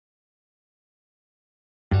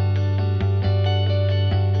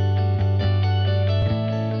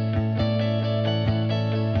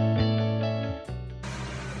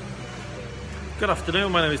Good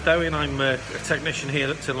afternoon, my name is Dewi and I'm a technician here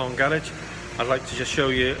at Tyre Garage. I'd like to just show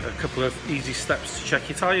you a couple of easy steps to check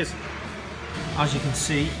your tyres. As you can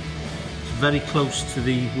see, it's very close to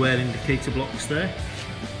the wear indicator blocks there.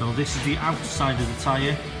 Now this is the outside of the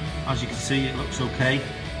tyre. As you can see, it looks okay.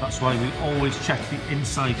 That's why we always check the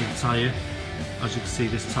inside of the tyre. As you can see,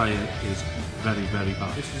 this tyre is very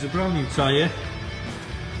bad. This is a brand new tyre.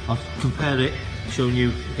 I'll compare it, showing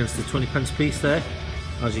you against the 20p piece there.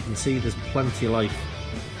 As you can see, there's plenty of life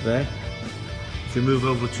there. If we move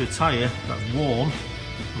over to a tyre that's worn,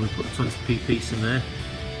 and we put the 20p piece in there,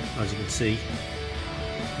 as you can see,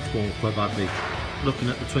 it's worn quite badly. Looking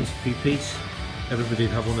at the 20p piece, everybody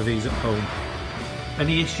would have one of these at home.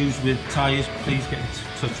 Any issues with tyres, please get in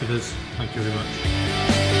touch with us. Thank you very much.